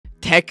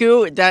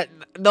Teku,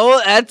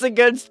 that's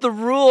against the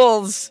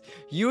rules.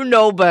 You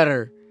know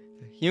better.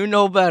 You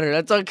know better.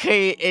 That's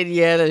okay,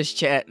 Indiana's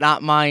chat,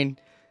 not mine.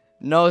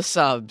 No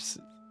subs.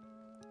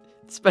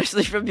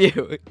 Especially from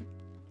you.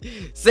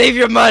 Save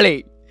your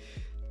money.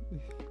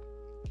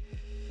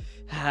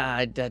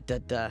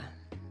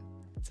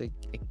 It's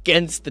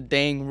against the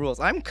dang rules.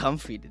 I'm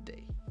comfy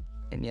today.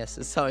 And yes,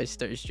 this is how I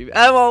start streaming.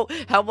 How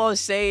about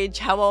Sage?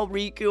 How about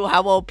Riku?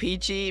 How about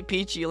Peachy?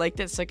 Peachy, you like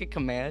that second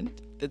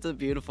command? That's a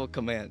beautiful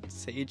command.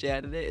 Sage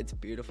added it. It's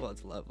beautiful.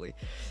 It's lovely.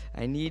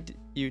 I need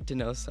you to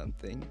know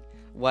something.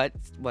 What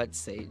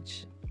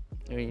Sage?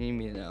 What do you need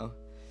me to know?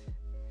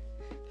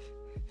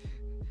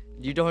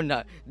 You don't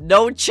know.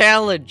 No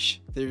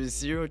challenge. There's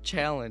zero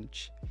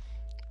challenge.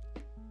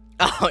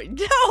 Oh,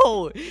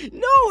 no.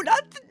 No,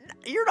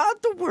 you're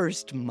not the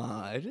worst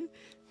mod.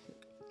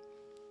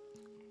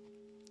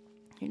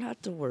 You're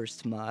not the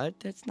worst mod.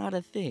 That's not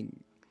a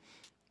thing.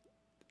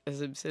 As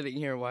I'm sitting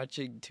here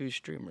watching two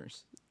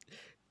streamers.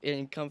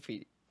 And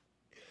comfy.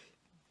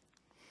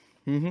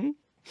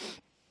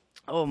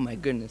 Oh my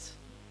goodness.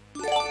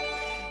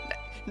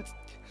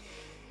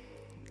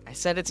 I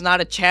said it's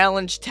not a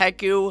challenge,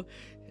 Teku.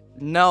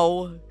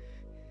 No.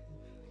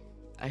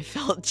 I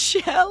felt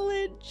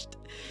challenged.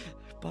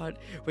 But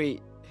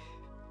wait.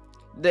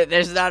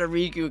 There's not a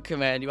Riku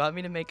command. You want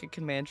me to make a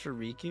command for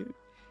Riku?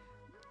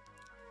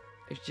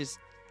 It's just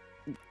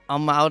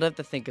I'll have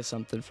to think of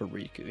something for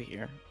Riku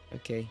here.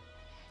 Okay.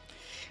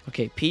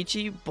 Okay,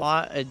 Peachy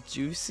bought a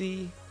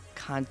juicy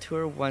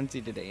contour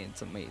onesie today.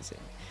 It's amazing.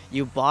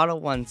 You bought a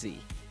onesie.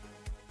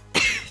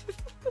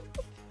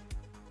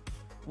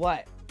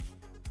 What?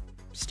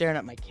 I'm staring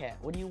at my cat.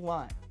 What do you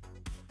want?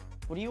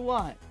 What do you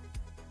want?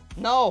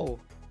 No.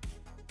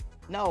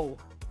 No.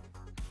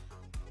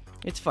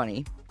 It's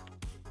funny.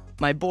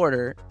 My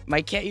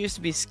cat used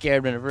to be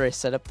scared whenever I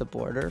set up the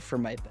border for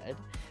my bed.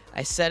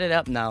 I set it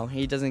up now.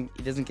 He doesn't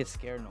get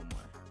scared no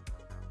more.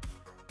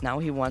 Now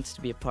he wants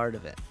to be a part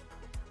of it.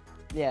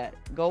 Yeah,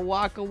 go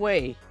walk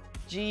away.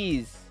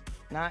 Jeez.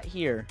 Not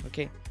here,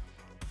 okay?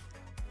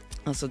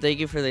 Also,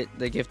 thank you for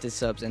the gifted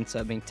subs and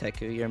subbing,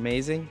 Teku. You're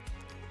amazing.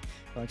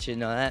 I want you to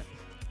know that.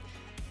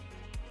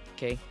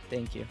 Okay,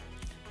 thank you.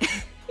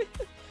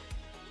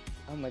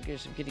 Oh my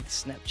gosh, I'm getting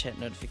Snapchat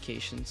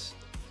notifications.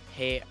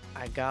 Hey,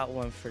 I got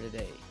one for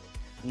today.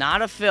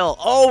 Not a Phil.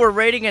 Oh, we're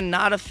rating a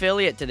not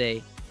affiliate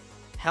today.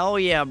 Hell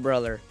yeah,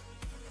 brother.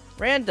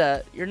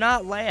 Randa, you're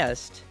not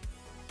last.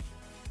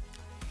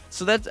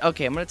 So that's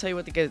okay. I'm gonna tell you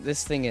what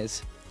this thing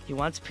is. He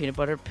wants peanut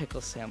butter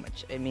pickle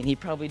sandwich. I mean, he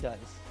probably does.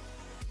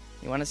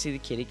 You want to see the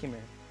kitty? Come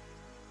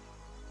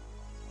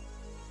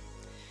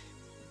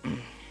here.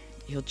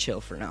 He'll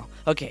chill for now.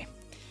 Okay.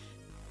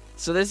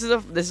 So this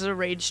is a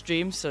raid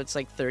stream. So it's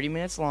like 30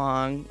 minutes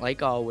long,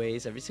 like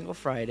always, every single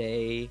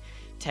Friday.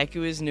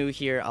 Teku is new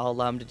here. I'll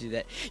allow him to do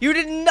that. You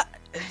did not.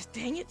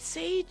 Dang it,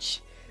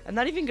 Sage. I'm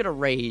not even gonna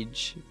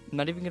rage. I'm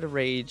not even gonna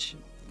rage.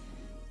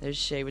 There's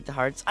Shay with the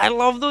hearts. I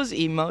love those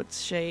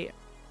emotes, Shay.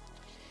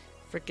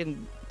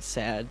 Freaking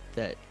sad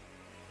that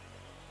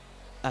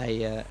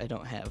I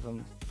don't have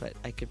them, but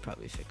I could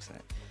probably fix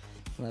that.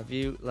 Love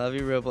you,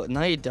 Robo.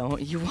 No, you don't.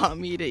 You want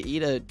me to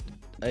eat a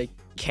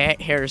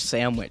cat hair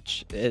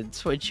sandwich.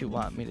 It's what you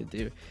want me to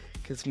do,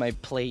 because my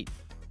plate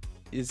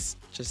is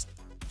just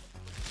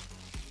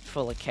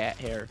full of cat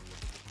hair.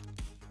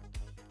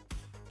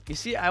 You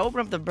see, I open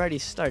up the bread, he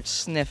starts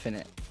sniffing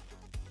it.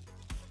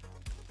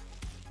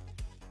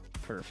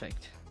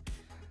 Perfect.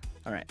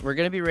 Alright, we're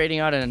going to be rating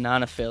out in a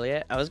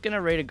non-affiliate. I was going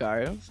to rate a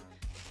Garu,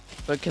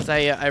 but because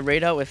I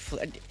rate out with...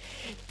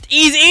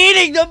 He's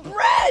eating the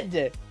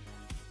bread!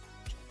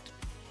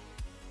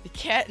 The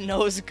cat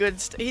knows good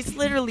stuff. He's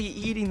literally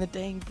eating the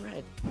dang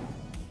bread.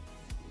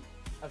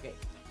 Okay.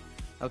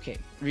 Okay,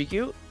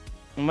 Riku,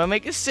 I'm going to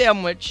make a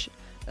sandwich,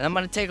 and I'm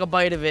going to take a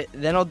bite of it,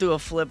 then I'll do a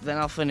flip, then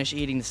I'll finish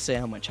eating the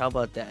sandwich. How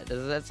about that?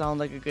 Does that sound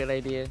like a good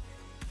idea?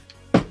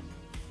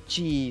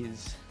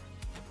 Jeez.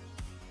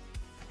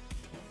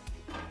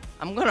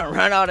 I'm gonna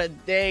run out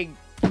of dang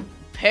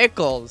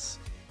pickles.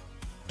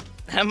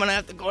 I'm gonna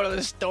have to go to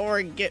the store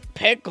and get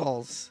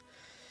pickles.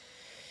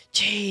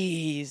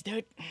 Jeez,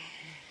 dude.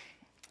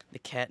 The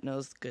cat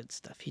knows good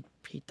stuff. He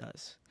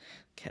does.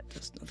 Cat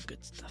does know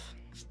good stuff.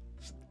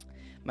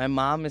 My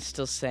mom is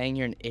still saying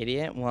you're an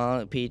idiot.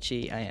 Well,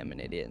 Peachy, I am an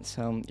idiot.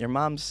 So your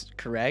mom's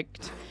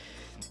correct.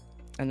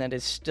 And that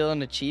is still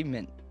an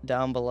achievement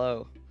down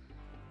below.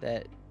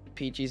 That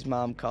Peachy's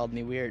mom called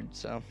me weird,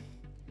 so...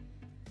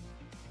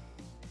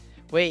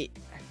 Wait,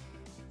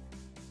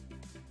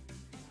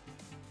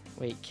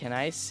 can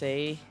I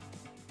say...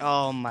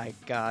 Oh my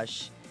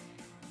gosh.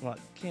 What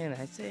can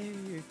I say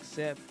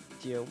except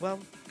you're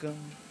welcome?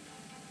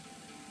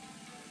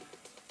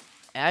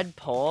 Add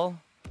poll.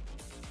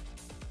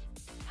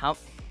 How...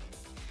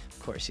 Of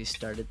course he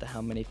started the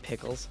how many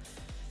pickles.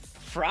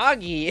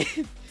 Froggy!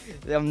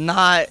 I'm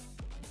not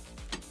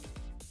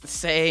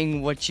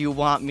saying what you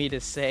want me to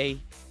say.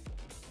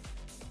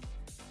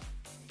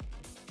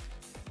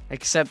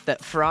 Except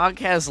that Frog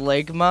has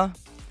Ligma.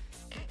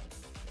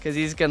 Cause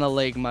he's gonna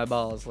leg my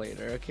balls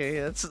later, okay?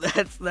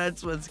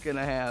 That's what's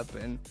gonna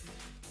happen.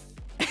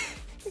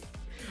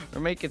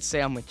 We're making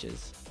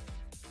sandwiches.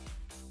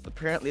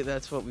 Apparently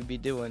that's what we'd be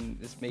doing,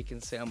 is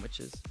making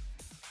sandwiches.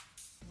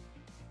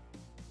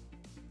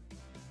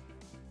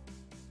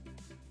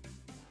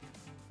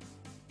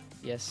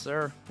 Yes,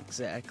 sir.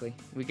 Exactly.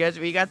 We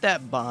got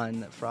that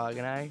bond, that Frog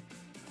and I.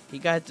 He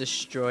got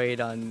destroyed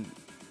on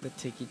the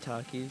Tiki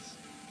Talkies.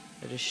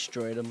 I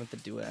destroyed him with the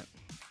duet.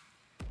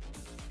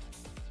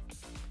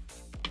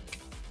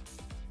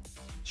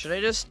 Should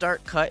I just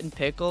start cutting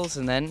pickles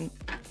and then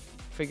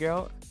figure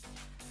out?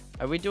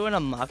 Are we doing a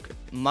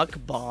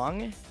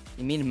mukbang?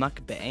 You mean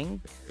mukbang?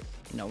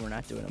 No, we're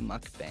not doing a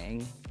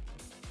mukbang.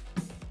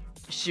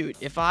 Shoot,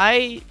 if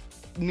I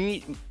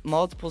meet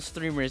multiple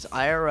streamers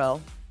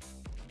IRL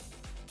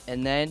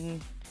and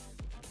then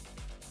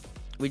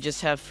we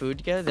just have food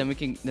together, then we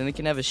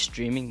can have a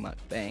streaming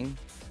mukbang,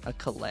 a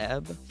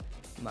collab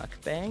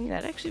mukbang.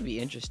 That'd actually be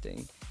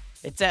interesting.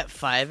 It's at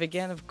 5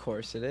 again, of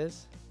course it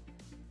is.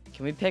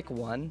 Can we pick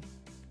one?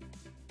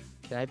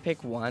 Can I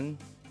pick one?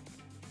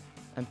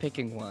 I'm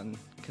picking one,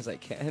 because I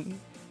can.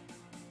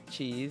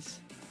 Cheese.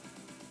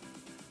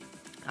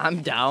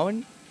 I'm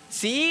down.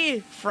 See?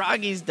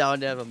 Froggy's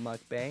down to have a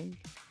mukbang.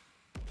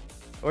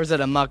 Or is it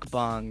a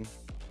mukbang?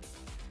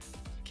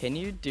 Can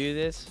you do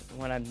this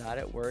when I'm not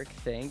at work?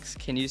 Thanks.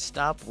 Can you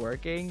stop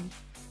working?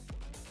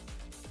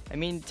 I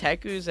mean,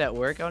 Teku's at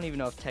work. I don't even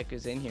know if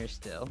Teku's in here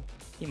still.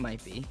 He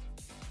might be.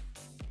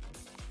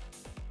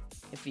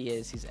 If he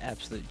is, he's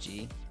absolute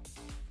G.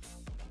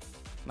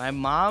 My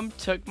mom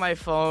took my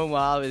phone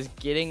while I was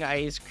getting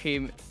ice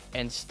cream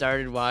and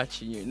started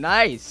watching you.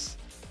 Nice!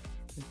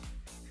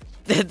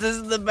 This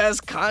is the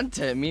best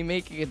content. Me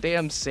making a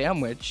damn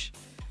sandwich.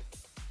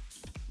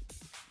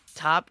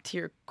 Top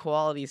tier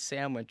quality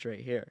sandwich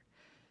right here.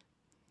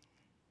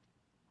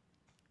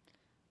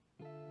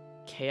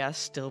 Chaos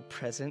still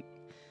present.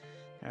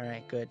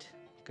 Alright, good.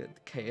 Good.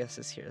 Chaos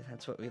is here.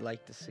 That's what we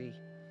like to see.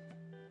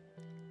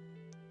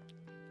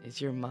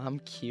 Is your mom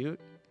cute?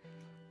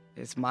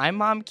 Is my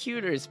mom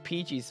cute or is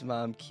Peachy's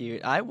mom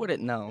cute? I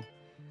wouldn't know.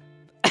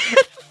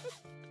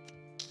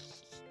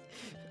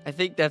 I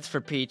think that's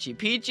for Peachy.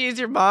 Peachy, is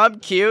your mom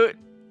cute?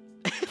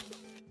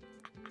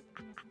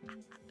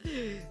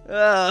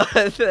 Oh,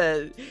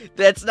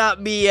 that's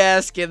not me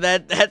asking.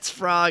 That's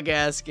Frog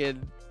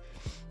asking.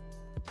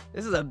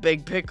 This is a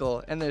big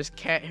pickle, and there's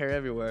cat hair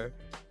everywhere.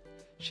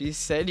 She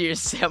said your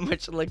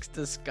sandwich looks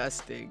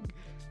disgusting.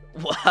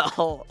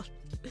 Well,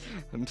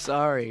 I'm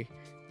sorry.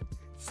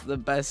 It's the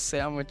best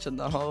sandwich in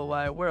the whole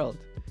wide world.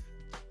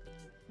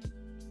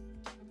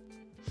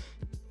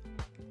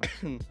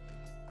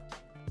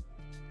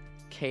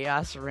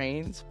 Chaos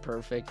reigns.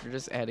 Perfect. You're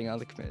just adding all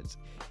the commits.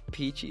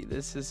 Peachy,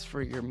 this is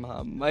for your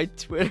mom. My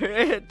Twitter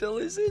handle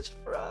is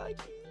Froggy.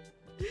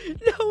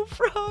 No,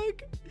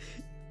 Frog.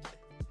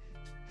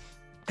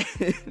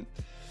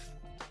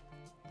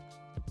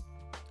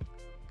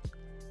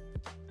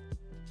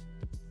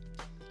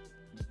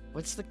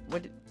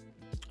 what?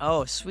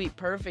 Oh, sweet,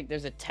 perfect.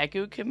 There's a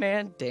Teku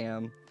command.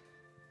 Damn.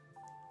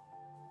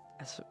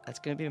 That's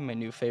gonna be my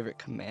new favorite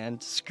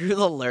command. Screw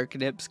the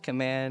Lurknips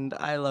command.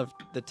 I love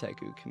the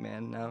Teku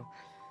command now.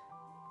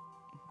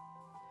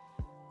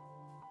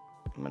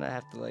 I'm gonna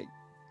have to like.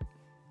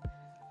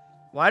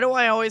 Why do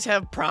I always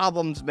have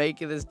problems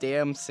making this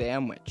damn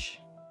sandwich?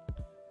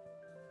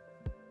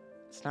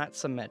 It's not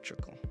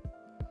symmetrical.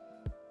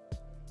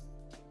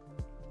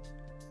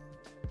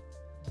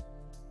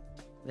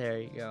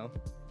 There you go.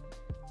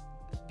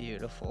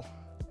 Beautiful.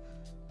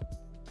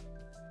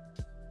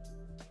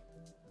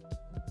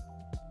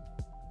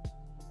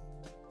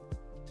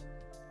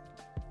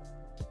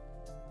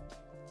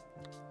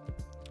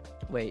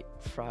 Wait,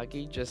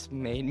 Froggy just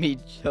made me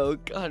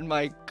choke on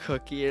my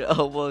cookie and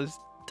almost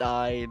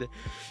died.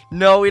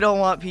 No, we don't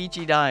want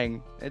Peachy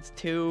dying. It's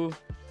 2,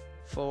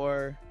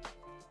 4.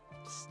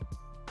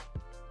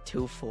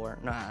 2, 4.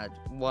 Nah,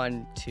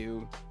 1,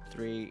 2,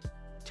 3.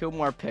 2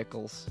 more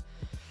pickles.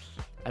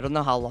 I don't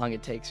know how long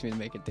it takes me to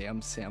make a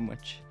damn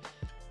sandwich.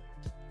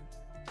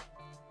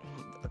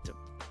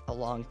 A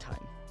long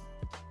time.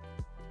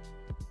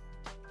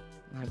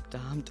 My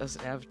Dom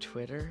doesn't have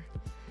Twitter.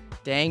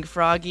 Dang,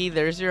 Froggy,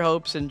 there's your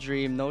hopes and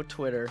dream. No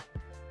Twitter.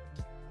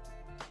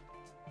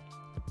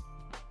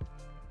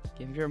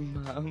 Give your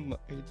mom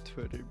a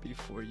Twitter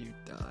before you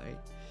die.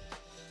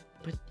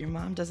 But your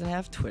mom doesn't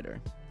have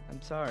Twitter.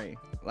 I'm sorry.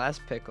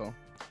 Last pickle.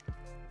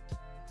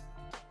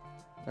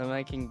 Then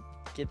I can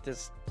get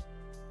this.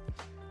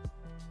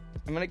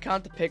 I'm gonna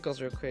count the pickles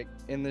real quick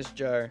in this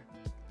jar.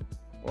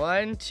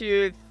 1,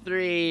 2,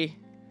 3,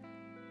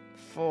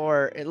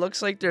 4. It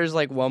looks like there's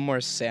like one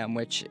more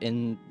sandwich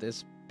in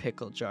this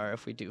pickle jar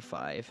if we do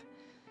 5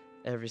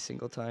 every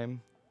single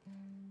time.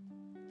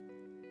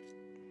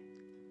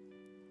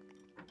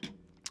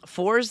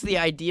 4 is the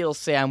ideal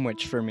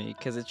sandwich for me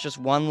because it's just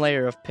one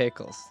layer of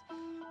pickles.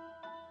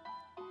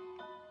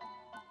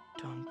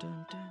 Dun,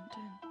 dun, dun,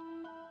 dun.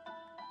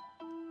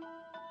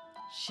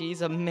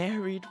 She's a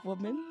married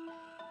woman,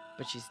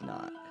 but she's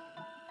not.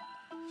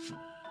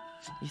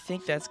 You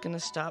think that's gonna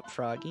stop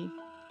Froggy?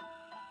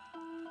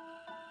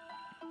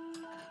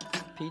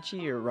 Peachy,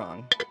 you're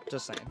wrong.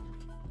 Just saying.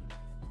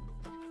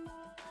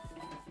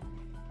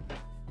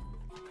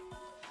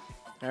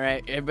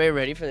 Alright, everybody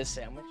ready for this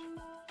sandwich?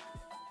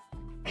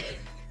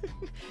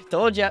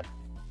 Told ya.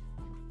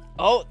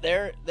 Oh,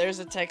 there's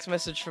a text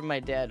message from my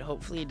dad.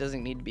 Hopefully he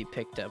doesn't need to be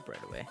picked up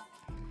right away.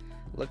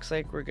 Looks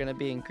like we're gonna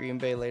be in Green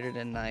Bay later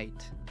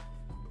tonight.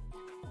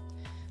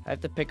 I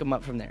have to pick him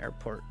up from the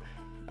airport.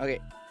 Okay,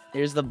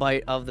 here's the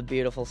bite of the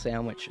beautiful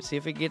sandwich. See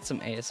if we get some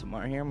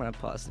ASMR here. I'm gonna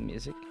pause the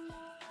music.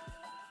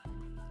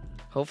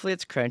 Hopefully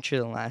it's crunchier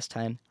than last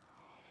time.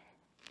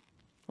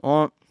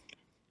 Oh,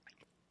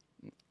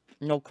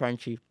 no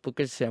crunchy, but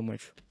good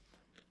sandwich.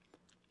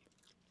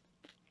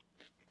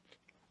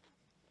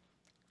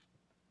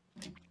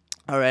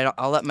 Alright,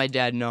 I'll let my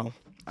dad know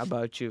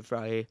about you,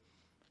 Froggy.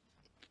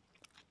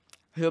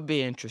 He'll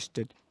be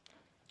interested.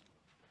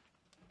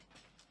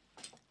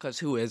 Because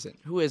who isn't?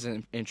 Who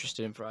isn't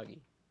interested in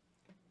Froggy?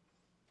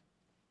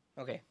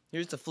 Okay,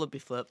 here's the flippy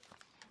flip.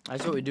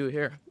 That's what we do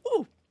here.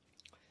 Woo!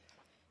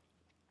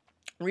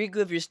 Riku,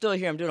 if you're still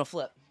here, I'm doing a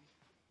flip.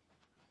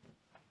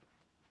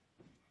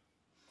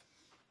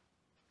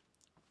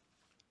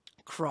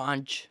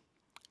 Crunch.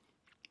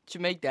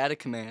 Should make that a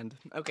command.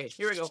 Okay,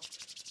 here we go.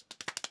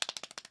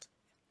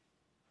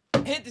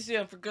 Hit the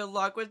ceiling for good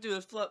luck. Let's do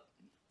this flip.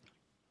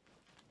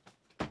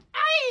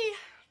 Aye!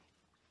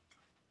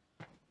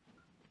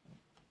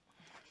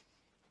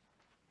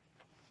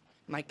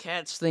 My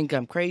cats think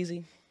I'm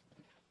crazy.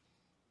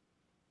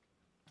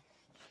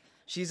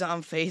 She's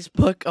on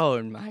Facebook.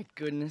 Oh my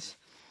goodness.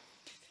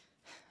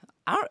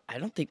 I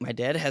don't think my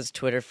dad has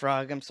Twitter,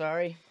 Frog. I'm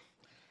sorry.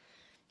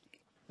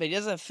 But he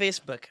does have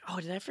Facebook. Oh,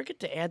 did I forget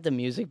to add the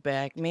music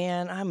back?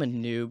 Man, I'm a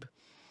noob.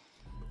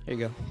 Here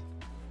you go.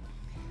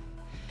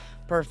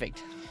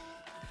 Perfect.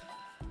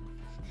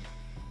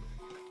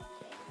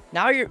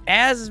 Now your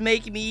ass is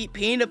making me eat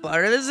peanut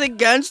butter. This is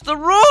against the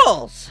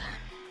rules.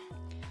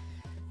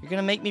 You're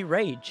gonna make me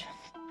rage.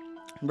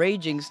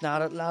 Raging's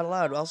not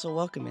allowed. Also,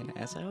 welcome in,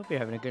 ass. I hope you're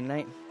having a good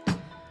night.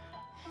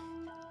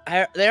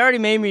 They already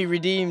made me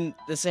redeem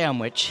the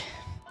sandwich.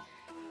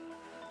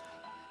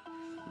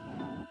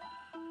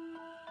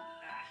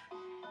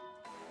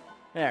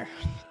 There.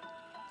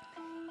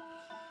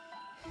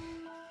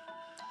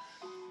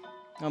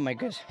 Oh my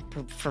goodness.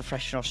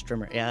 Professional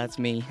streamer. Yeah, that's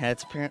me.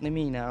 That's apparently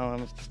me now.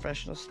 I'm a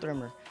professional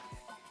streamer.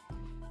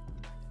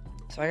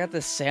 So I got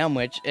this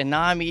sandwich, and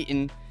now I'm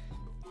eating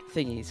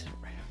thingies.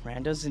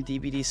 Randos and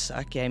DBDs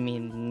suck? I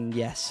mean,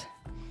 yes.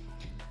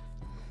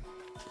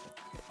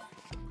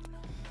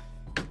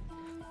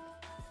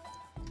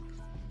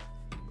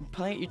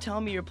 You're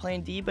telling me you're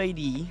playing D by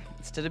D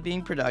instead of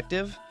being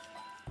productive?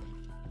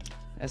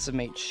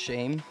 SMH,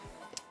 shame.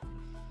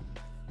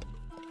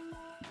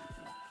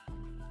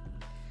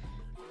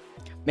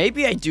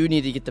 Maybe I do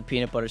need to get the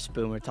peanut butter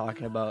spoon we're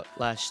talking about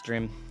last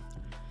stream.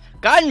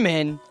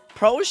 Gunman,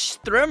 pro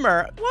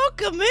streamer,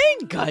 welcome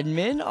in,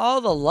 Gunman.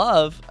 All the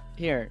love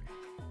here.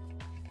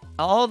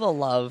 All the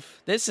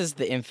love. This is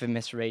the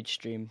infamous rage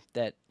stream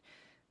that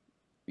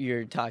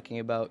you're talking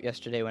about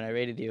yesterday when I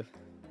raided you.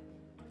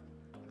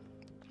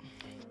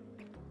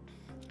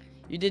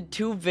 You did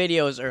 2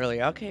 videos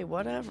earlier. Okay,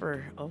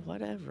 whatever. Oh,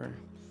 whatever.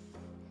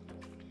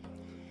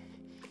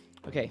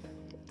 Okay.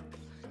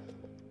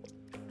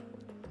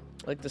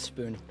 Like the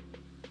spoon.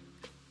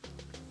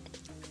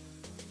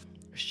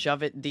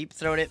 Shove it, deep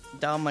throat it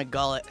down my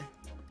gullet.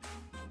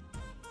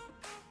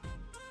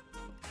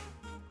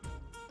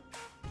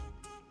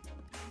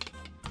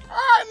 Ah,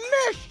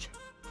 I missed!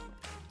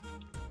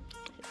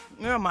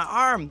 Yeah, my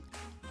arm.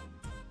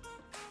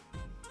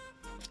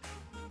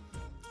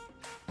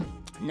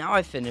 Now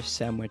I finished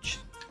sandwich.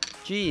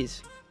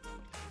 Jeez.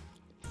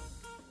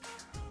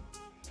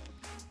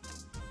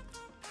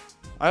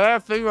 I gotta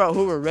figure out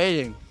who we're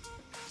rating.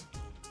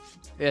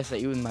 Yes, I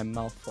eat with my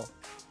mouth full.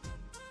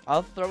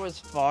 I'll throw as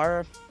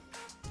far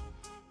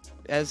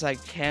as I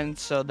can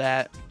so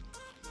that...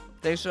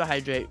 Thanks for the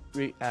hydrate,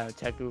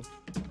 Teku.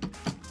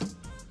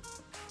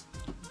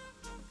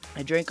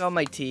 I drank all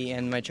my tea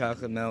and my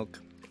chocolate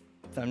milk.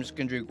 So I'm just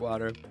gonna drink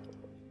water.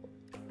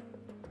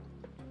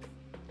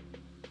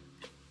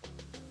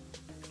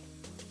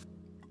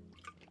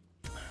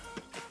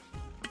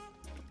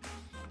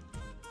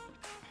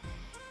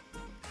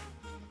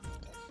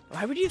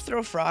 Why would you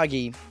throw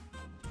Froggy,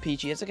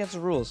 Peachy? It's against the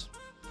rules.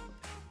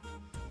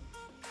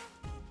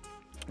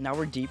 Now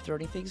we're deep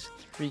throating things?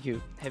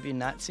 Riku, have you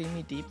not seen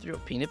me deep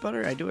throat peanut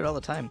butter? I do it all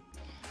the time.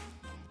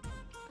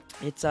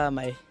 It's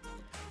my...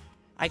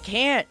 I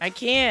can't.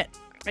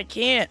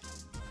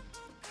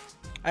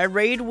 I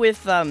raid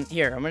with,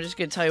 here, I'm just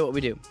gonna tell you what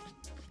we do.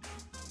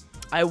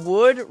 I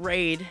would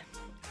raid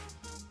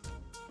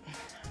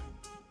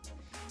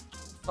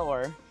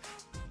Thor,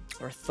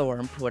 or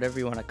Thorm, whatever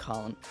you want to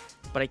call him.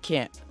 But I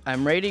can't.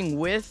 I'm raiding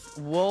with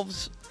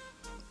Wolves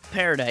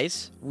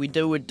Paradise. We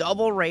do a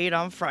double raid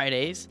on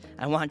Fridays.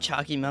 I want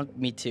Chalky Milk,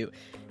 me too.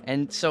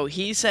 And so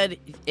he said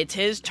it's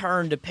his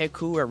turn to pick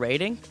who we're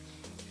raiding.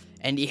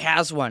 And he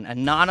has one, a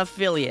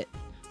non-affiliate,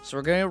 So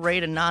we're gonna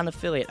raid a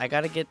non-affiliate. I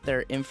gotta get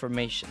their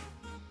information.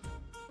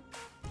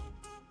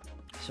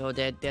 So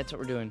that's what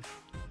we're doing.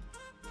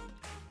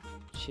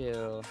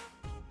 Chill.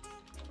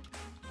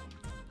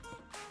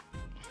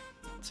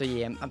 So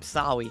yeah, I'm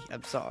sorry.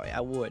 I'm sorry. I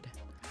would.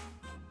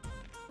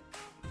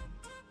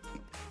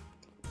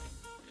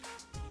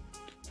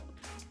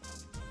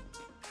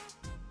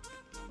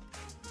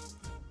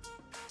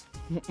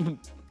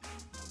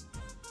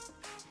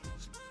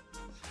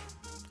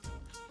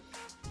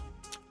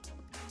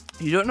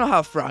 You don't know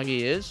how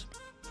Froggy is.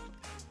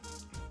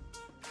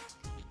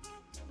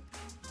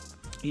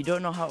 You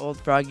don't know how old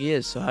Froggy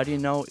is, so how do you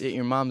know that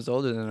your mom's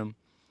older than him?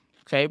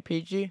 Okay,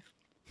 PG?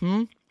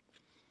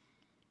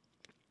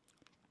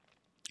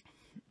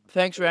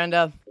 Thanks,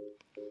 Randa.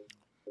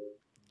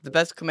 The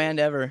best command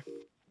ever.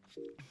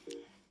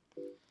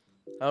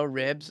 Oh,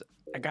 Ribs.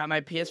 I got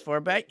my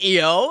PS4 back.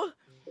 Yo!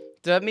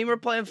 Does that mean we're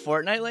playing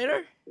Fortnite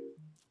later?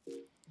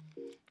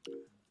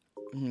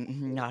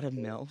 Not a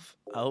MILF.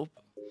 Oh.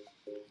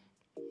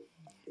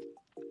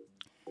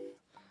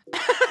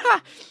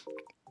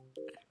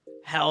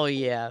 Hell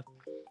yeah.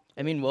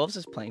 I mean, Wolves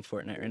is playing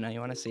Fortnite right now. You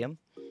want to see him?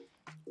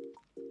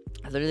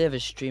 I literally have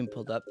his stream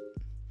pulled up.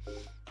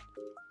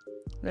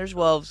 There's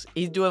Wolves.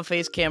 He's doing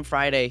face cam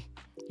Friday.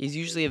 He's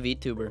usually a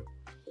VTuber.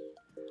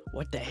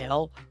 What the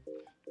hell?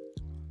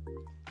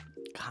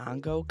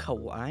 Congo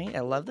Kawaii? I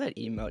love that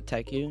emote,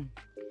 Teku.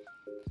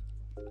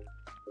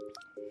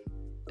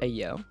 Hey,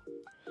 yo.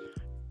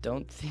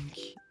 Don't think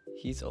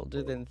he's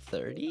older than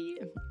 30?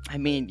 I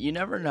mean, you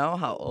never know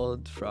how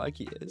old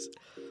Froggy is.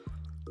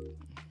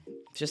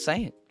 Just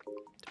saying.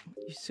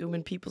 You're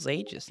assuming people's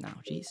ages now,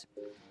 jeez.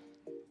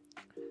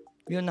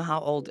 You don't know how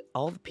old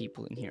all the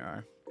people in here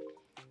are.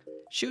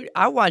 Shoot,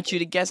 I want you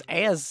to guess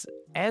as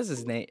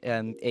his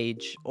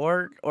age,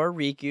 or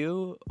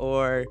Riku,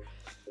 or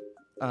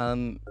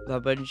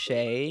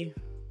Labunchay.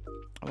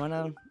 I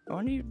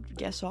want you to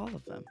guess all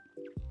of them.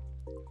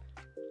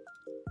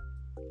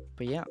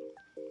 But yeah,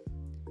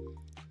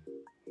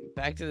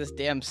 back to this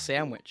damn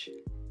sandwich.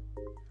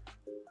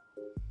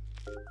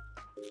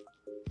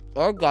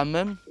 Or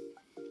gunman.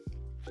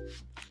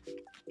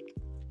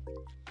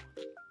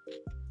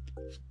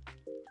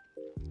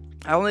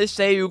 I only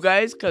say you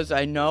guys because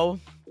I know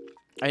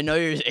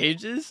your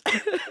ages.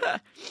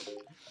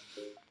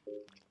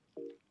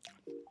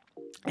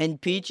 And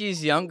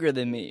Peachy's younger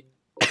than me.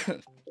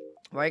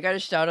 Why you gotta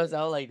shout us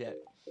out like that?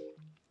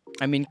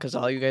 I mean, because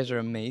all you guys are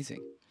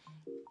amazing.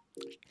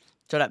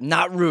 Shut up.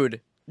 Not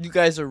rude. You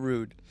guys are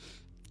rude.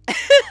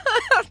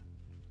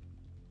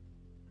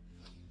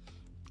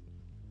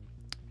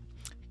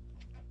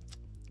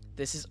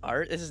 This is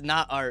art? This is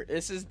not art.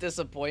 This is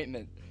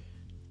disappointment.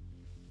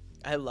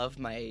 I love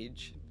my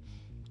age.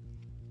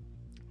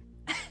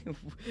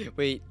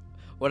 Wait,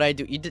 what'd I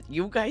do?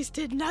 You guys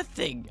did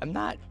nothing. I'm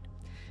not.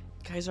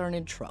 You guys aren't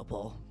in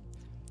trouble.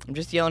 I'm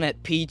just yelling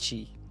at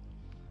Peachy.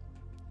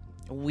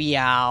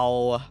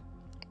 Meow.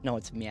 No,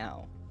 it's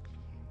meow.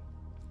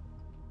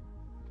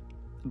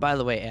 By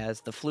the way, Az,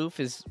 the floof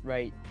is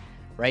right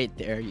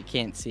there. You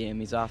can't see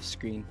him. He's off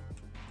screen.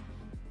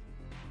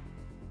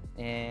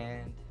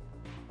 And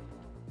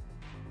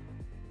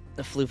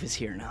the floof is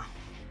here now.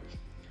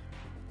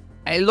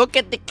 Hey, look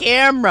at the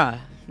camera.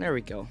 There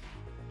we go.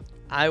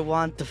 I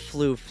want the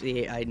floof.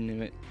 Yeah, I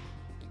knew it.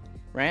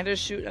 Randa's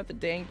shooting at the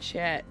dang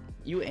chat.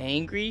 You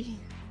angry?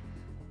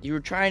 You were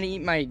trying to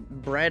eat my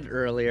bread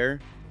earlier.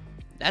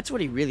 That's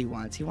what he really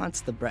wants. He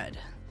wants the bread.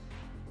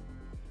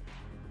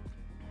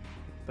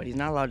 But he's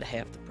not allowed to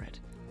have the bread.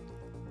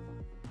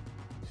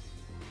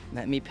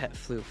 Let me pet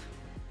floof.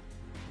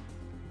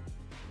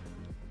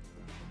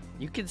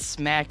 You can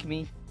smack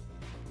me.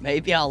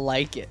 Maybe I'll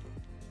like it.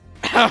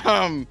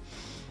 I'm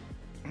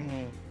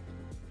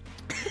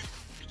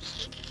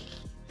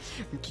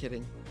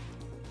kidding.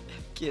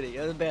 I'm kidding.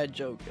 That was a bad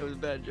joke. That was a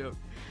bad joke.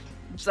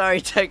 I'm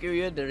sorry, Tiger.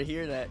 You had to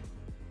hear that.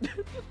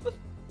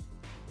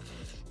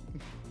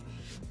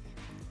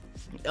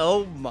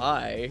 Oh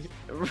my.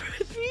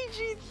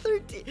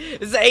 PG-13.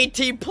 It's an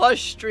 18 plus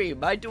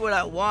stream. I do what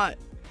I want.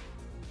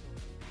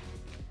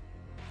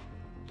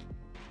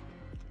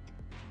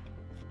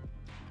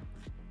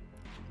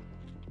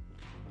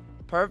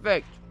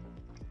 Perfect.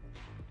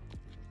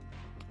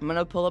 I'm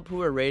gonna pull up who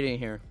we're rating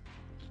here.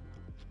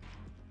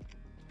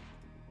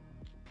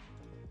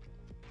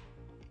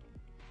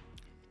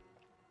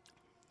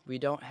 We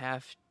don't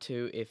have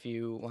to if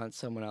you want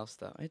someone else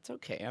though. It's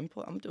okay. I'm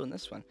doing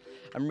this one.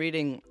 I'm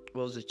reading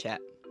what was the chat.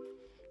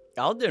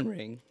 Elden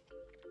Ring.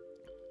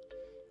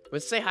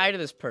 Let's say hi to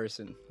this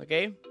person,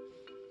 okay?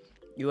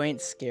 You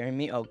ain't scaring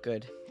me. Oh,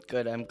 good.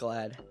 Good. I'm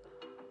glad.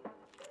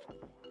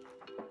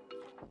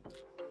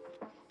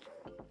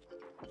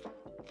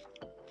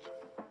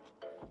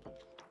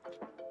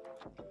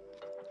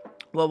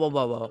 Whoa, whoa,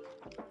 whoa, whoa.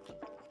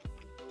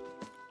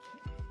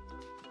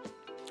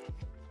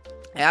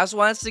 Az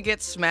wants to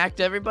get smacked,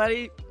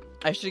 everybody.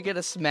 I should get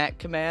a smack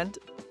command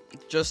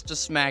just to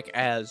smack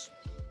Az.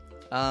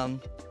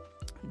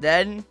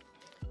 Then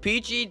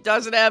Peachy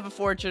doesn't have a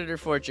fortune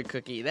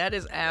cookie. That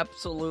is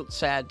absolute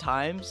sad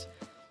times.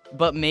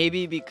 but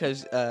maybe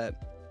because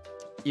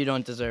you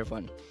don't deserve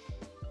one.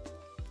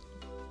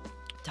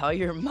 Tell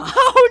your mom.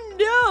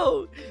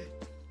 Oh no!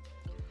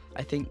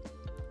 I think.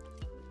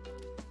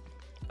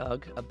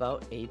 Ugh,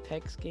 about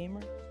Apex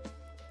Gamer?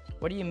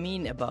 What do you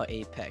mean about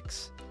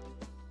Apex?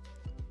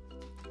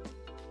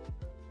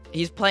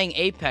 He's playing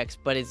Apex,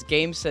 but his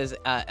game says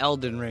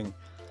Elden Ring.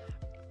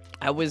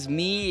 That was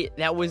me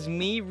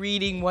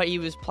reading what he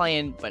was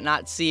playing, but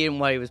not seeing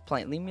what he was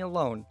playing. Leave me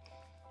alone.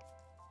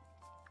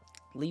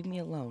 Leave me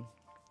alone.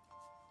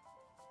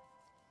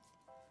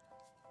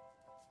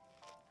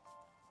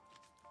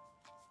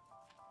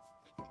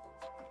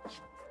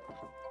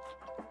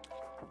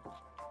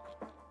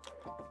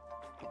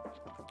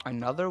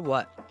 Another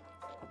what?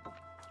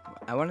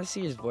 I want to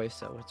see his voice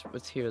though.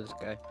 Let's hear this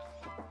guy.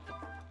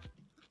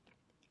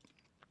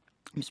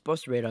 I'm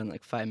supposed to rate on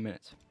like 5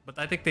 minutes. But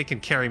I think they can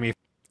carry me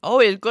Oh,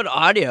 he has good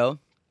audio.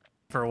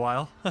 for a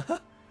while.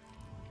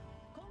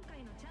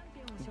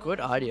 Good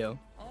audio.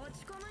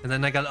 And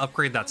then I gotta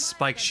upgrade that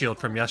spike shield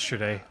from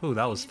yesterday. Ooh,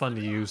 that was fun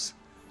to use.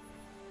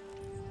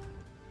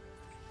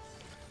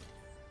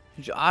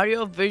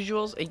 Audio,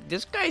 visuals.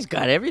 This guy's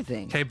got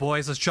everything. Okay,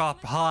 boys, let's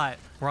drop hot.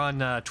 We're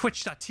on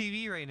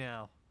Twitch.tv right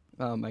now.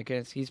 Oh my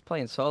goodness, he's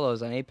playing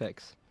solos on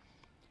Apex.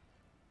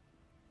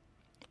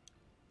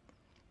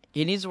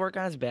 He needs to work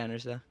on his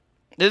banners though.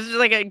 This is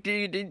like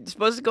it's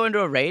supposed to go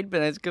into a raid,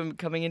 but it's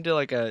coming into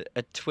like a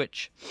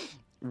Twitch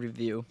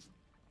review.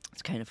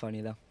 It's kind of funny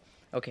though.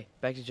 Okay,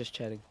 back to just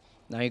chatting.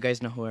 Now you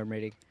guys know who I'm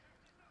rating.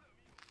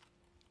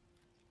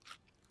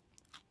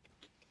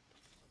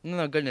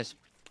 No, goodness.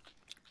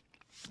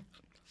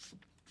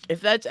 If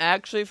that's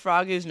actually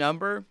Froggy's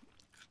number,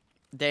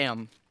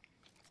 damn.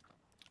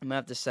 I'm gonna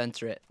have to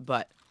censor it,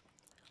 but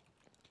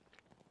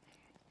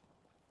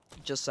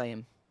just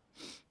saying.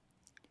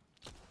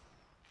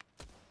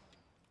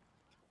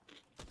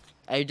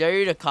 I dare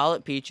you to call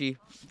it, Peachy.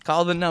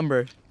 Call the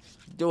number.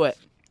 Do it.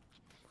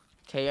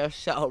 Chaos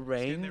shall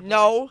reign.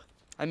 No.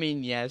 I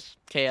mean, yes.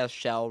 Chaos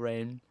shall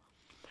reign.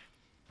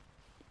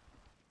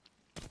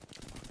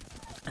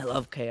 I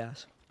love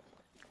chaos.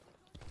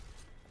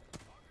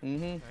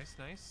 Nice,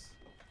 nice.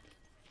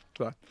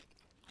 What?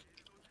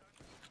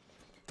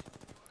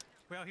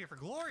 We're out here for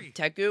glory.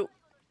 Teku.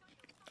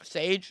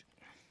 Sage.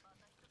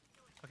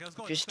 Okay, let's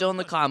go. If you're still in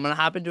the call, I'm gonna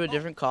hop into a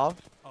different call.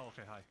 Oh,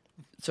 okay, hi.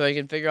 So I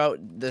can figure out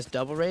this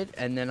double raid,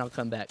 and then I'll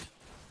come back.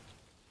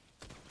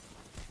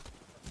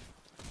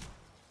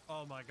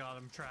 Oh my god,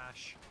 I'm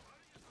trash.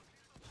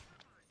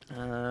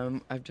 I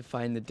have to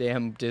find the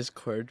damn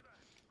Discord.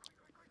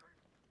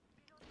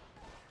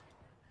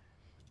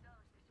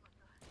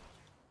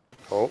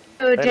 Oh,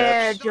 Who hey,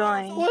 dare Nips.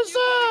 join? What's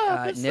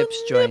up? It's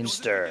Nips the joined.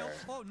 Nipster.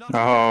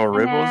 Oh,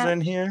 Ribble's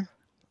in here?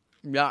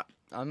 Yeah,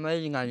 I'm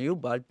waiting on you,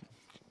 bud.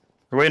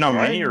 You're waiting on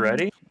Right? me? You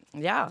ready?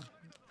 Yeah.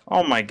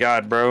 Oh my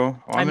god, bro.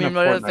 Oh, I I'm in mean, a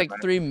but it's Fortnite like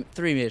match.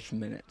 three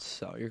minutes,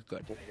 so you're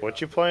good.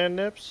 What you playing,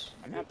 Nips?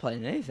 I'm not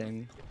playing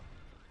anything.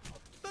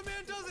 The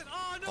man does it.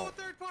 Oh no,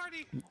 third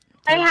party.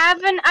 I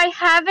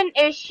have an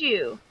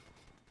issue.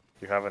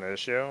 You have an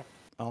issue?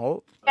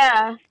 Oh.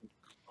 Yeah.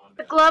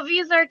 The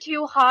glovies are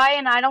too high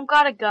and I don't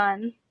got a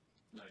gun.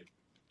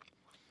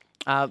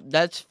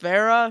 That's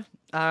Farah,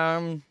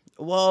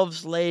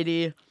 Wolves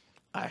Lady.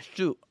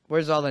 Shoot,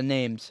 where's all the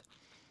names?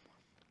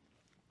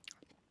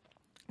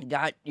 You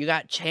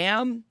got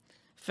Cham,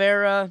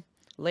 Farah,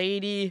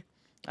 Lady.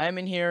 I'm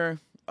in here.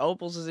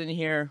 Opals is in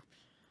here.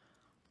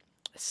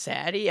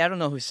 Sadie? I don't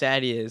know who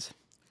Sadie is.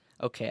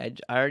 Okay,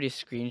 I already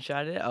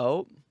screenshotted it.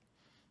 Oh,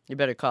 you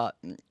better call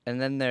it. And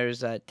then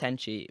there's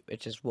Tenchi,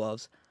 which is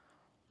Wolves.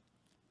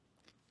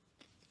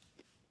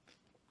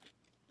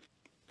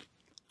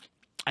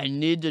 I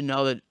need to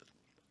know that.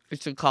 We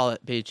should call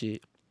it,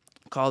 Peachy.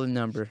 Call the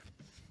number.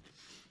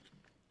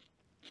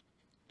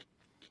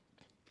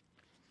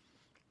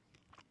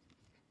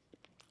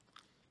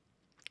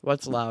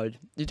 What's loud?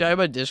 You talking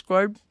about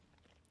Discord?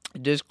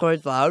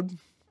 Discord's loud?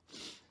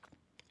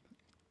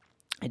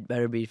 It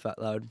better be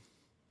loud.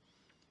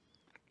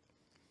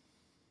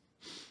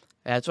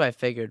 That's what I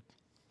figured.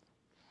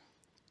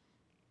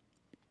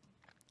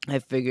 I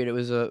figured it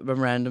was a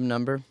random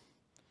number.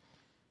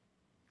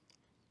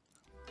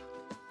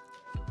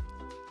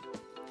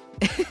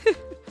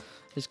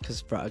 Just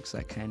because Frog's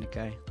that kind of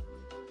guy.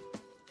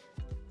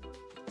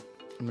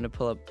 I'm gonna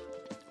pull up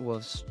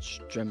Wolf's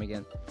stream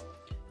again.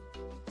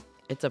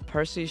 It's a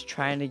Percy's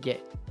trying to get.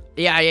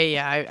 Yeah.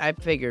 I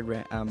figured,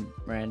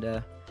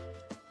 Miranda.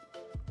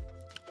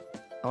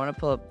 I want to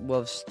pull up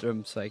Wolf's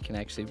stream so I can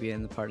actually be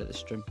in the part of the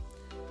stream.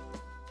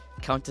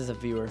 Count as a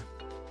viewer.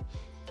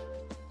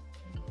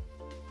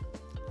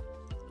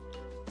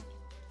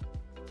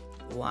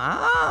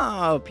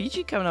 Wow,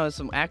 Peachy coming out with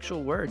some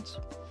actual words.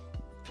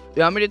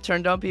 You want me to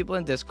turn down people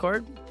in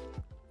Discord?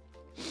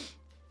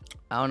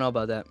 I don't know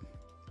about that.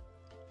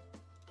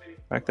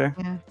 Back there?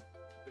 Yeah.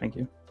 Thank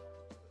you.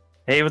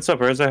 Hey, what's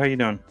up, Rosa? How you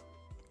doing?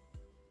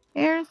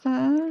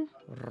 Erza.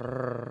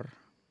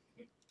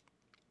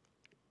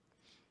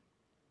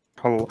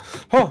 Hello.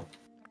 Oh!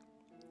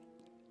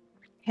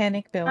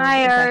 Panic build.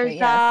 Hi, Exactly,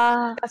 yes.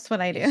 Urza. That's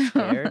what I You do.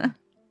 scared?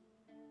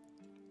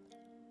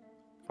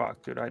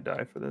 Fuck, dude, I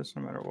die for this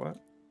no matter what.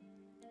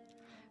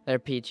 There,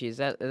 Peachy. Is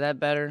that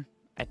better?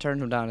 I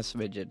turned him down a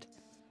smidgen.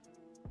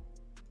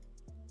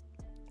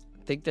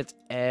 I think that's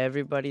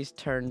everybody's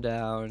turned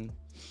down.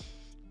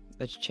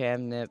 That's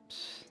Cham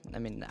Nips. I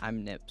mean,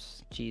 I'm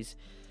Nips. Jeez.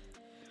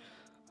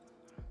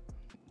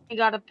 I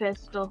got a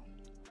pistol.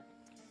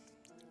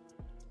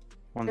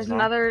 One's There's not.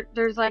 another.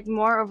 There's like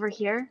more over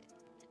here.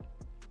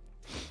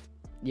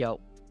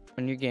 Yo,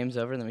 when your game's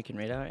over, then we can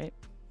raid out, right?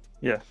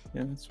 Yeah,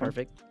 that's fine.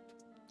 Perfect.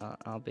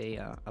 I'll be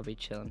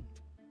chilling.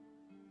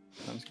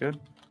 Sounds good.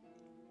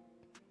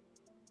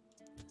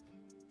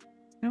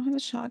 I don't have a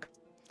shock.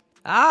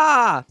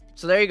 Ah!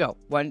 So there you go.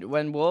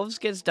 When Wolves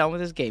gets done with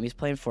his game, he's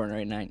playing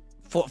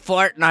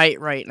Fortnite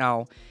right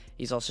now.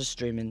 He's also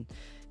streaming.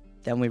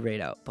 Then we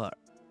raid out. But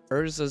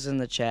Urza's in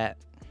the chat.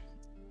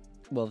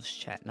 Wolves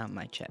chat, not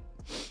my chat.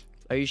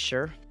 Are you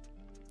sure?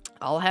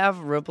 I'll have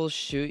Ripple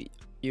shoot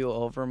you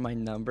over my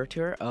number to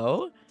her.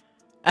 Oh?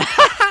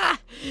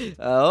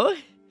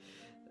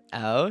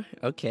 Oh,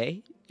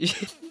 okay.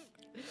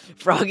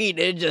 Froggy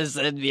Ninja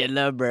sent me a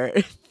number.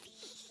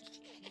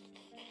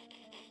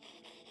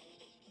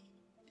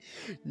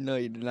 No,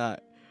 you do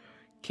not.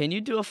 Can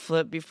you do a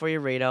flip before you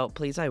raid out?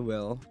 Please, I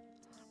will.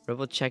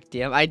 Ripple check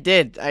DM. I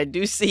did. I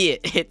do see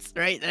it. It's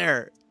right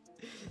there.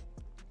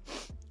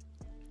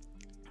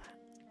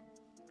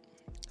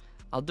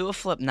 I'll do a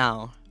flip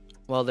now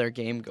while their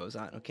game goes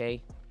on,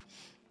 okay?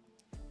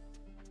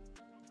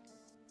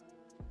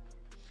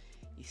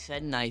 He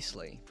said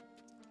nicely.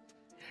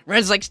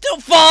 Ren's like, still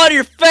fall on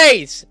your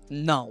face!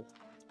 No.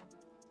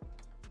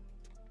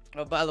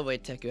 Oh, by the way,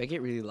 Teku, I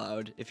get really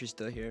loud if you're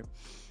still here.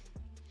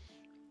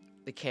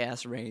 The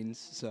chaos reigns,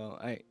 so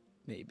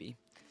maybe.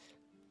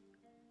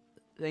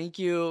 Thank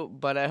you,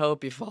 but I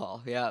hope you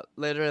fall. Yeah,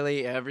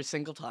 literally every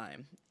single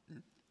time.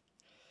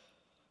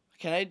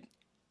 I'm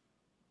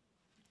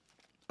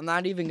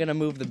not even gonna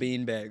move the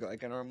beanbag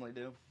like I normally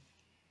do.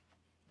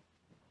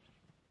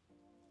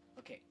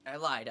 Okay, I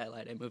lied.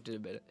 I moved it a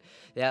bit.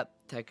 Yep,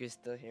 Teku's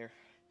still here.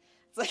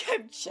 It's like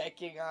I'm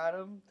checking on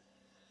him.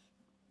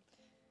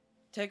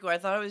 Teku, I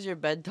thought it was your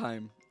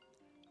bedtime.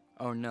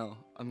 Oh no,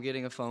 I'm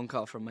getting a phone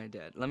call from my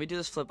dad. Let me do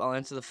this flip. I'll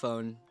answer the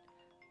phone.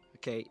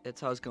 Okay, that's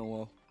how it's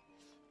going.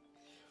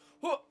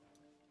 Whoa.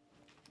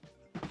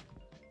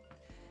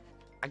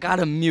 I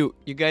gotta mute.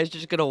 You guys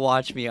just gonna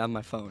watch me on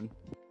my phone.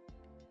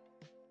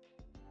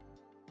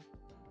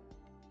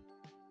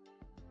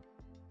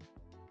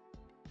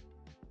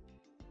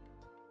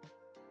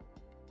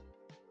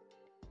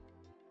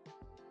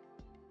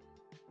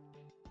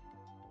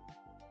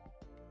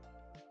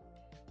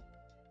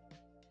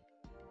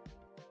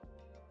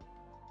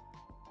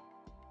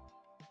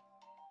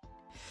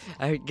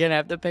 I'm gonna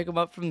have to pick him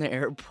up from the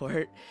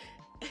airport.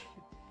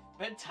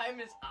 Bedtime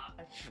is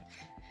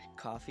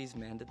coffee's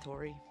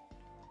mandatory.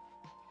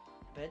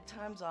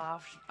 Bedtime's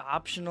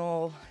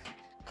optional.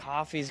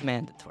 Coffee's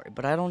mandatory,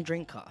 but I don't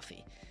drink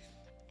coffee.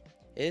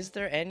 Is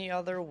there any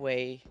other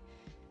way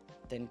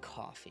than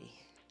coffee?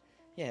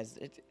 Yes,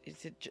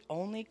 is it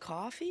only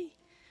coffee?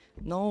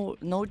 No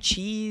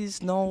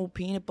cheese, no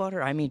peanut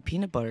butter. I mean,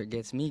 peanut butter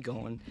gets me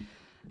going.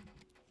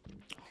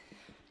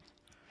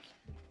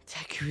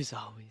 Teku's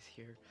always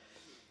here.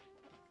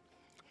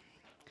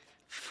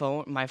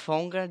 My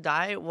phone gonna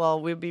die?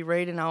 Well, we'll be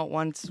raiding out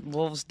once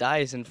Wolves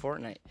dies in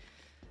Fortnite.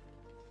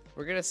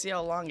 We're gonna see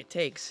how long it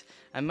takes.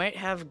 I might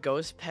have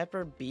ghost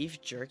pepper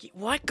beef jerky.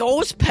 What?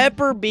 Ghost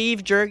pepper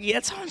beef jerky?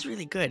 That sounds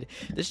really good.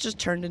 This just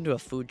turned into a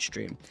food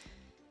stream.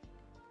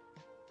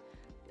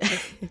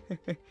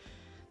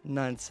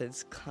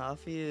 Nonsense.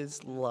 Coffee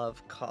is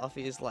love.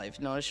 Coffee is life.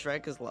 No,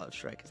 Shrek is love.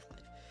 Shrek is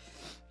life.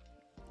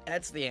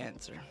 That's the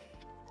answer.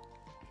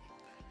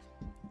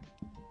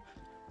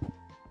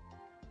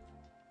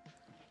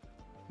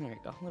 There you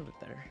go, a little bit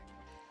better.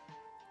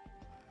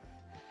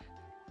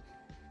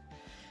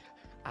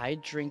 I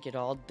drink it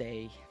all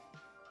day.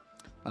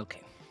 Okay.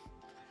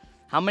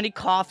 How many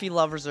coffee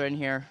lovers are in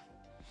here?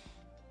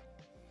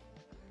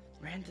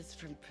 Rand's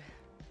from...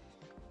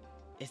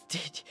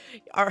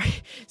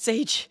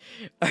 Sage,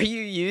 are you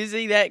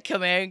using that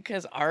command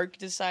because Ark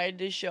decided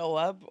to show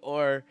up,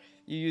 or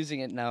you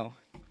using it now?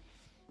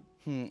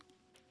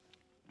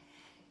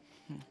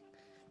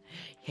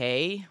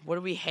 Hey, what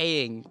are we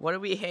haying? What are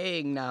we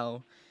haying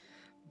now?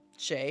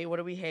 Shay, what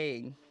are we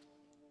haying?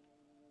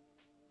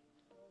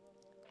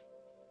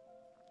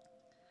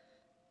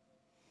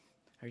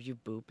 Are you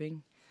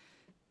booping?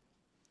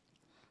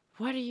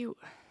 What are you...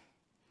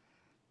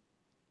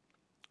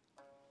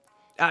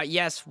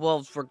 yes,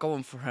 Wolves, we're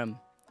going for him.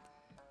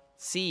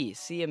 See,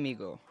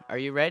 amigo. Are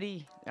you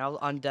ready? I'll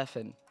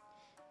undeafen.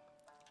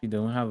 You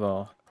don't have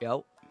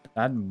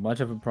that much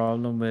of a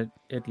problem with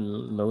it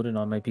loading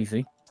on my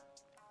PC.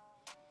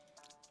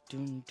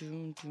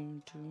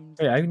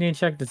 Hey, I need to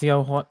check to see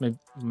how hot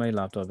my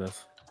laptop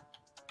is.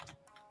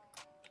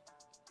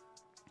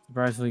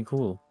 Surprisingly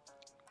cool,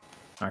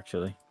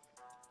 actually.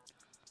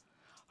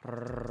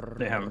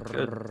 Damn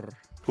good.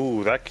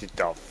 Ooh, that did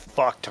a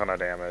fuck ton of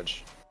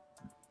damage.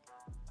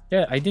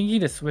 Yeah, I think you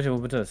need to switch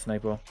over to a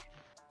sniper.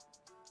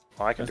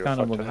 Well, I can That's do a kind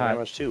of fuck what ton of happened.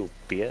 damage too,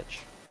 bitch.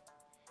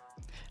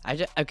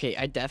 Okay,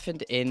 I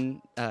deafened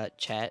in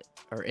chat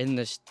or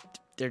in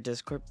their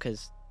Discord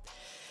because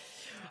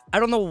I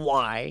don't know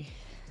why,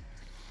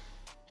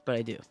 but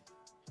I do.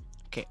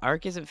 Okay,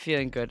 Ark isn't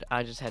feeling good.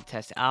 I just had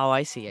tested. Oh,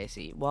 I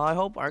see. Well, I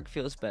hope Ark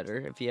feels better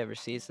if he ever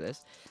sees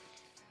this.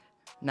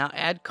 Now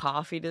add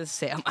coffee to the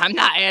sandwich. I'm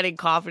not adding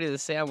coffee to the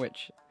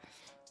sandwich.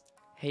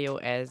 Hey yo,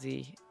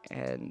 Azzy,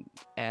 and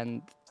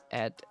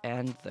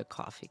the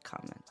coffee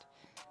comment.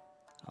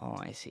 Oh,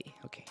 I see.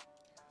 Okay.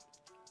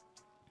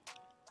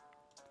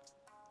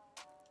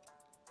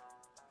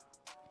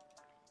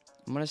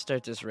 I'm gonna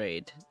start this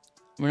raid.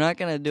 We're not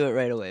gonna do it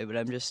right away, but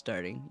I'm just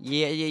starting.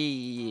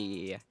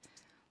 Yeah.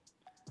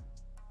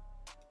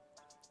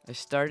 I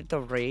started the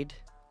raid.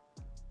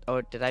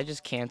 Oh, did I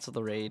just cancel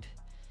the raid?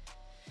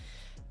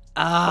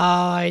 Oh,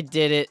 I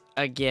did it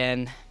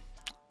again.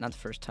 Not the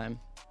first time.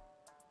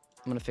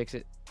 I'm gonna fix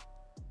it.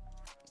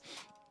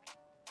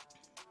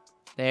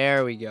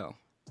 There we go.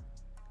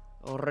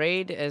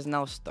 Raid is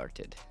now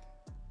started.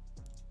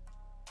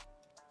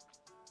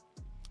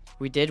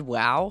 We did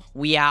WoW.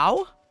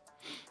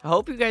 I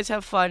hope you guys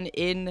have fun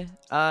in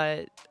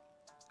Hanwaka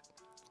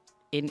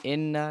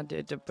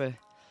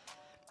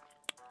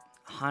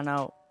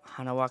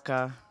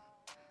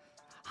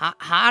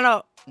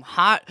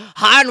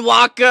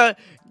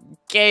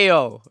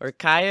Kayo or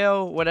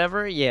Kayo,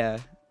 whatever. Yeah,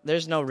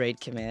 there's no raid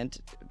command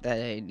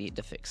that I need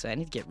to fix. I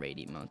need to get raid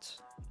emotes.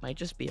 Might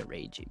just be a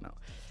rage emote.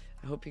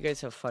 I hope you guys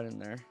have fun in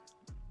there.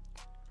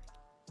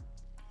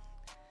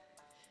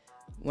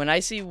 When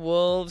I see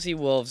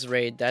Wolves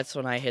raid, that's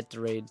when I hit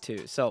the raid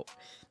too. So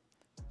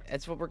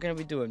that's what we're gonna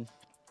be doing.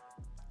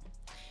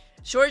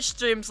 Short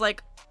streams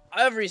like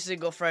every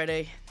single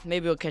Friday.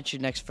 Maybe we'll catch you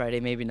next Friday,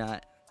 maybe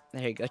not.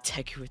 There you go,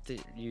 tech with the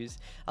use.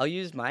 I'll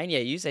use mine. Yeah,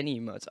 use any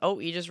emotes. Oh,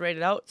 he just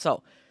raided out.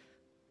 So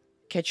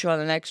catch you on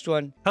the next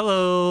one.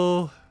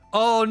 Hello.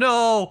 Oh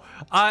no,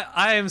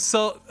 I am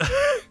so.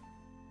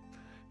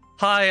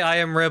 Hi, I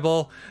am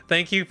Ribble.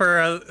 Thank you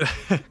for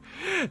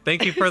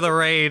thank you for the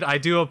raid. I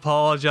do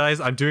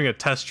apologize. I'm doing a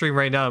test stream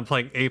right now. I'm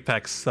playing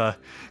Apex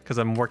because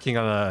I'm working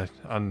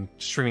on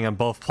streaming on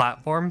both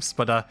platforms.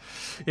 But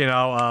you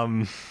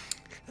know,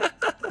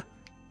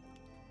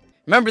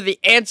 Remember, the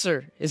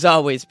answer is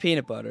always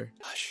peanut butter.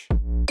 Hush.